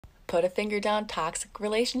Put a finger down, toxic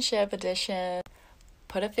relationship edition.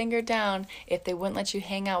 Put a finger down if they wouldn't let you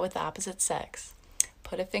hang out with the opposite sex.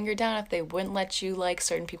 Put a finger down if they wouldn't let you like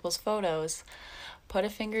certain people's photos. Put a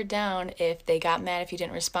finger down if they got mad if you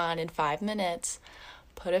didn't respond in 5 minutes.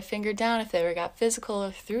 Put a finger down if they ever got physical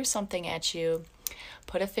or threw something at you.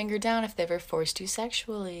 Put a finger down if they ever forced you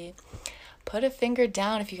sexually. Put a finger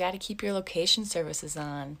down if you got to keep your location services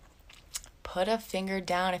on. Put a finger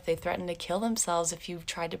down if they threatened to kill themselves if you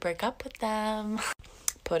tried to break up with them.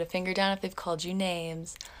 Put a finger down if they've called you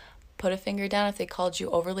names. Put a finger down if they called you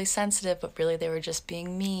overly sensitive, but really they were just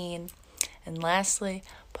being mean. And lastly,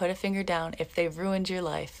 put a finger down if they've ruined your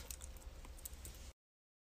life.